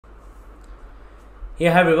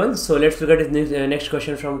Yeah, hi everyone. So let's look at this next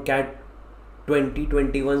question from CAT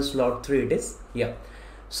 2021 slot 3 it is. Yeah.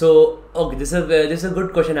 So okay, this is a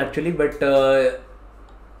good question actually, but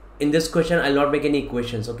in this question I'll not make any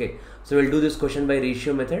equations. Okay, so we'll do this question by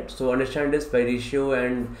ratio method. So understand this by ratio,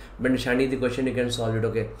 and by understanding the question you can solve it.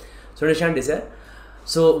 Okay, so understand this here.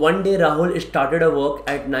 So one day Rahul started a work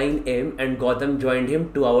at 9 am and Gautam joined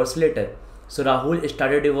him 2 hours later. So Rahul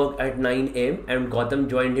started the work at 9 am and Gautam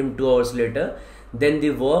joined him 2 hours later. Then they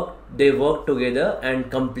worked together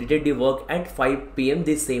and completed the work at 5 p.m.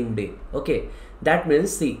 the same day. Okay, that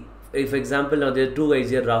means, see, if example, now there are two guys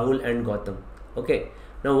here, Rahul and Gautam. Okay,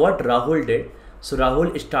 now what Rahul did, so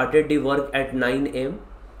Rahul started the work at 9 am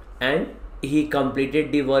and he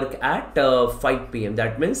completed the work at 5 p.m.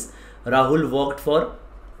 That means Rahul worked for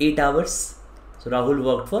 8 hours. So Rahul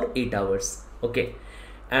worked for 8 hours. Okay,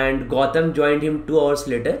 and Gautam joined him 2 hours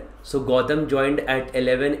later. So Gautam joined at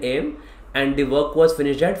 11 am and the work was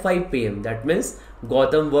finished at 5 p.m. That means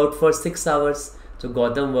Gautam worked for 6 hours. So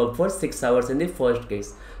Gautam worked for 6 hours in the first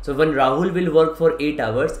case. So when Rahul will work for 8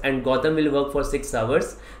 hours and Gautam will work for 6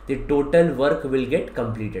 hours, the total work will get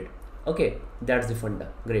completed. Okay, that's the funda.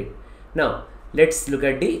 Great. Now let's look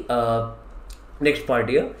at the next part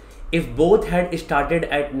here. If both had started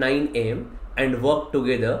at 9 am and worked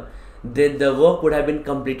together, then the work would have been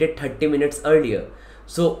completed 30 minutes earlier.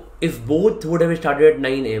 So if both would have started at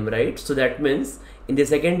 9 am, right? So that means in the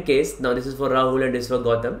second case, now this is for Rahul and this is for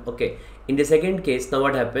Gautam. Okay, in the second case, now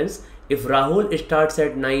what happens? If Rahul starts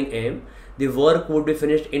at 9 am, the work would be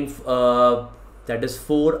finished in that is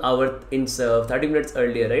 4 hours in 30 minutes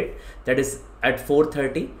earlier, right? That is at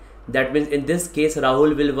 4:30. That means in this case,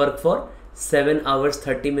 Rahul will work for 7 hours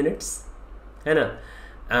 30 minutes,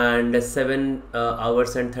 and 7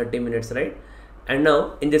 hours and 30 minutes, right? And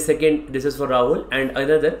now in the second, this is for Rahul and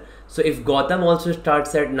another. So if Gautam also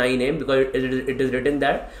starts at 9 am, because it is written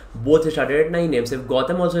that both started at 9 am. So if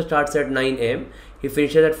Gautam also starts at 9 am, he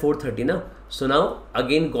finishes at 4:30 now. So now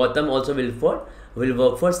again Gautam also will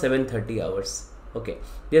work for 7:30 hours. Okay,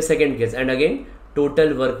 the second case, and again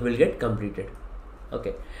total work will get completed.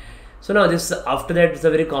 Okay, so now this, after that, it's a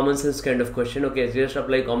very common sense kind of question. Okay, so just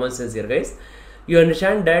apply common sense here, guys. You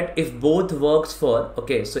understand that if both works for,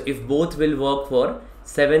 okay, so if both will work for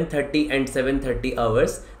 7:30 and 7:30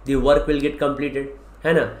 hours, the work will get completed.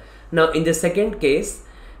 Now in the second case,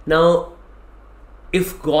 now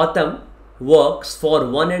if Gautam works for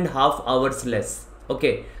 1.5 hours less,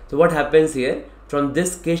 okay, so what happens here? From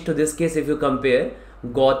this case to this case, if you compare,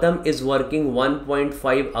 Gautam is working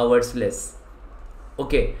 1.5 hours less.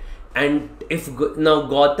 Okay, and if now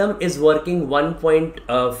Gautam is working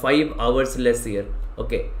 1.5 hours less here.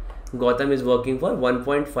 Okay, Gautam is working for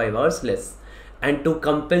 1.5 hours less, and to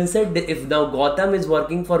compensate, if now Gautam is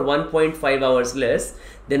working for 1.5 hours less,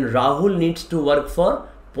 then Rahul needs to work for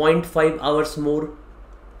 0.5 hours more.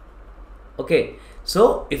 Okay,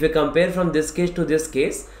 so if you compare from this case to this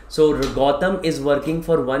case, so Gautam is working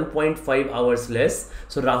for 1.5 hours less,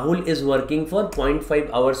 so Rahul is working for 0.5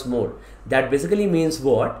 hours more. That basically means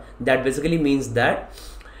what? That basically means that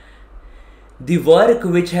the work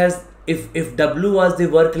which has, if W was the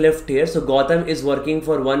work left here, so Gautam is working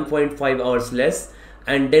for 1.5 hours less,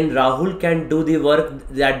 and then Rahul can do the work,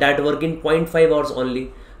 that work in 0.5 hours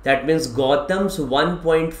only. That means Gautam's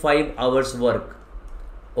 1.5 hours work,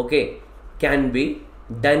 okay, can be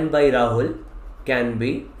done by Rahul,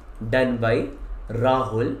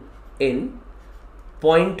 in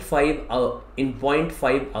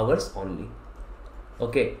 0.5 hours only.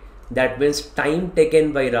 Okay, that means time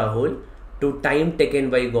taken by Rahul to time taken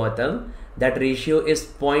by Gautam, that ratio is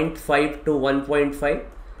 0.5 to 1.5.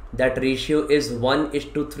 that ratio is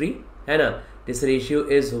 1:3. This ratio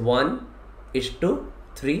is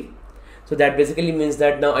 1:3. So that basically means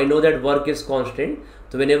that now I know that work is constant.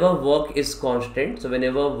 So whenever work is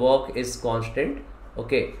constant,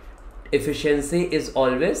 okay, efficiency is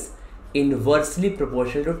always inversely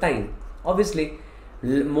proportional to time. Obviously,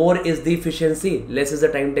 more is the efficiency, less is the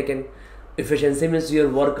time taken. Efficiency means your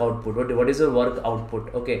work output. What is your work output?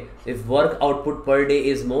 Okay, if work output per day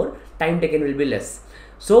is more, time taken will be less.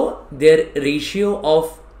 So their ratio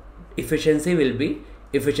of efficiency will be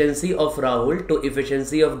efficiency of Rahul to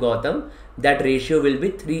efficiency of Gautam. That ratio will be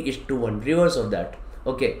 3:1, reverse of that.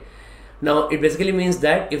 Okay, now it basically means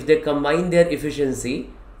that if they combine their efficiency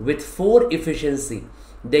with 4 efficiency,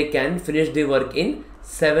 they can finish the work in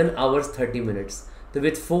 7 hours 30 minutes. So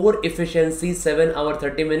with 4 efficiency, 7 hours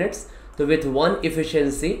 30 minutes. So with 1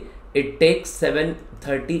 efficiency, it takes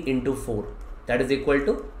 7:30 into 4. That is equal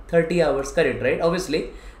to 30 hours, correct, right? Obviously,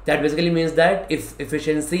 that basically means that if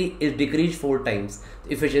efficiency is decreased 4 times,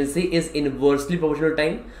 efficiency is inversely proportional to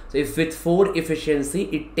time. So if with 4 efficiency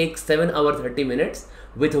it takes 7 hours 30 minutes,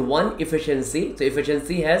 with 1 efficiency, so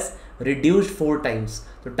efficiency has reduced 4 times,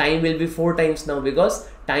 so time will be 4 times now, because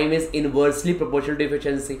time is inversely proportional to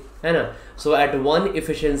efficiency, है ना? So at 1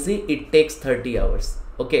 efficiency it takes 30 hours.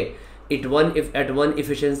 Okay, at one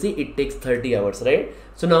efficiency it takes 30 hours, right?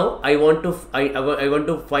 So now I want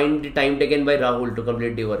to find the time taken by Rahul to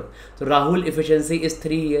complete the work. So Rahul efficiency is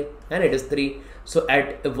 3 here, and it is 3. So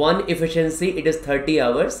at 1 efficiency it is 30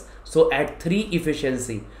 hours. So at 3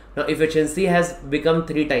 efficiency, now efficiency has become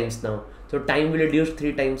 3 times now, so time will reduce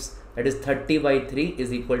 3 times, that is 30 by 3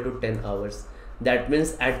 is equal to 10 hours. That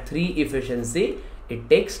means at 3 efficiency it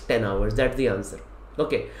takes 10 hours. That's the answer.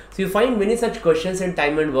 Okay, so you find many such questions in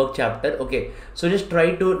time and work chapter. Okay, so just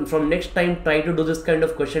try to, from next time, try to do this kind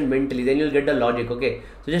of question mentally, then you'll get the logic. Okay,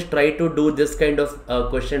 so just try to do this kind of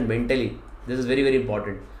question mentally. This is very, very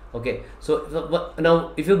important. Okay, so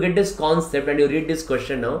now if you get this concept and you read this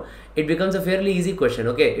question now, it becomes a fairly easy question.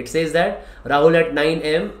 Okay, it says that Rahul at 9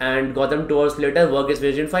 am and Gautam 2 hours later, work is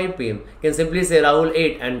finished in 5 pm. You can simply say Rahul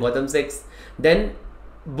 8 and Gautam 6. Then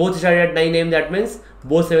both started at 9 am, that means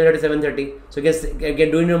both 7:30 7:30. So you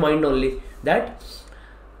can do in your mind only that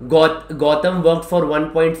Gautam worked for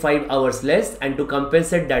 1.5 hours less, and to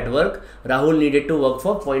compensate that work, Rahul needed to work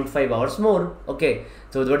for 0.5 hours more. Okay,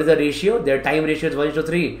 so what is the ratio? Their time ratio is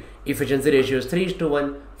 1:3, efficiency ratio is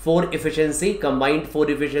 3:1. 4 efficiency, combined 4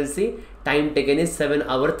 efficiency, time taken is 7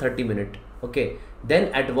 hours 30 minutes. Okay,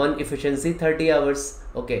 then at 1 efficiency 30 hours.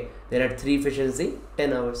 Okay, then at 3 efficiency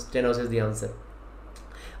 10 hours. 10 hours is the answer.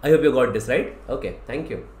 I hope you got this right. Okay, thank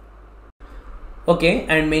you. Okay,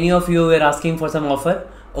 and many of you were asking for some offer.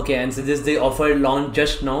 Okay, and so this is the offer launched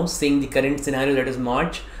just now, seeing the current scenario, that is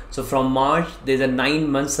March. So from March there is a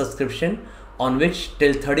 9-month subscription on which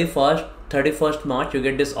till 31st March you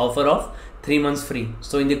get this offer of 3 months free.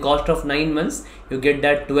 So in the cost of 9 months you get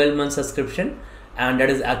that 12-month subscription, and that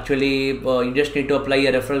is actually you just need to apply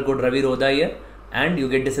a referral code RAVIRODHA here and you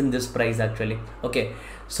get this in this price actually. Okay,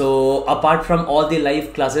 so apart from all the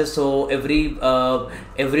live classes, so every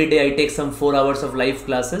day I take some 4 hours of live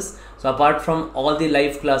classes. So apart from all the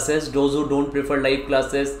live classes, those who don't prefer live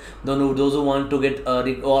classes, those who want to get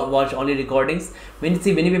watch only recordings, many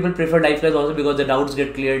people prefer live class also because the doubts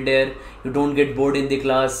get cleared there, you don't get bored in the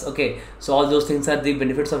class. Okay, so all those things are the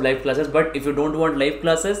benefits of live classes. But if you don't want live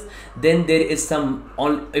classes, then there is some,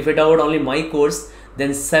 if it about only my course,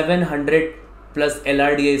 then 700 plus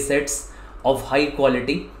LRDI sets of high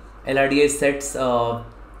quality, LRDI sets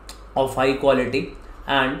of high quality,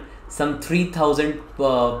 and some 3000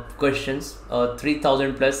 questions,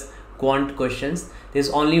 3000 plus quant questions. There's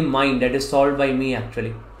only mine that is solved by me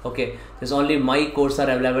actually. Okay, there's only my course are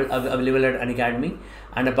available at Unacademy,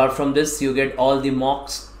 and apart from this you get all the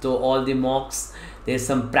mocks. So all the mocks, there's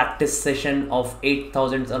some practice session of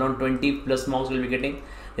 8000, around 20 plus mocks will be getting.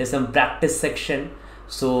 There's some practice section,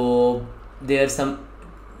 so there's some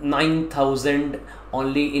 9000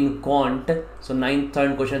 only in quant, so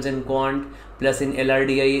 9000 questions in quant plus in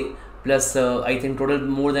LRDI, plus I think total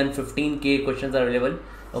more than 15k questions are available.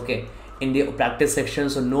 Okay, in the practice section,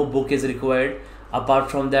 so no book is required. Apart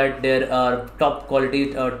from that, there are top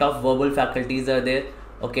quality, top verbal faculties are there.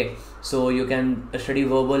 Okay, so you can study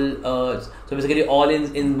verbal, so basically all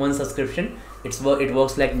in one subscription. It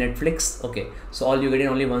works like Netflix. Okay, so all you get in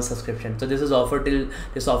only one subscription. So this offer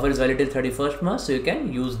is valid till 31st March, so you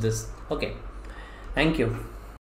can use this. Okay, thank you.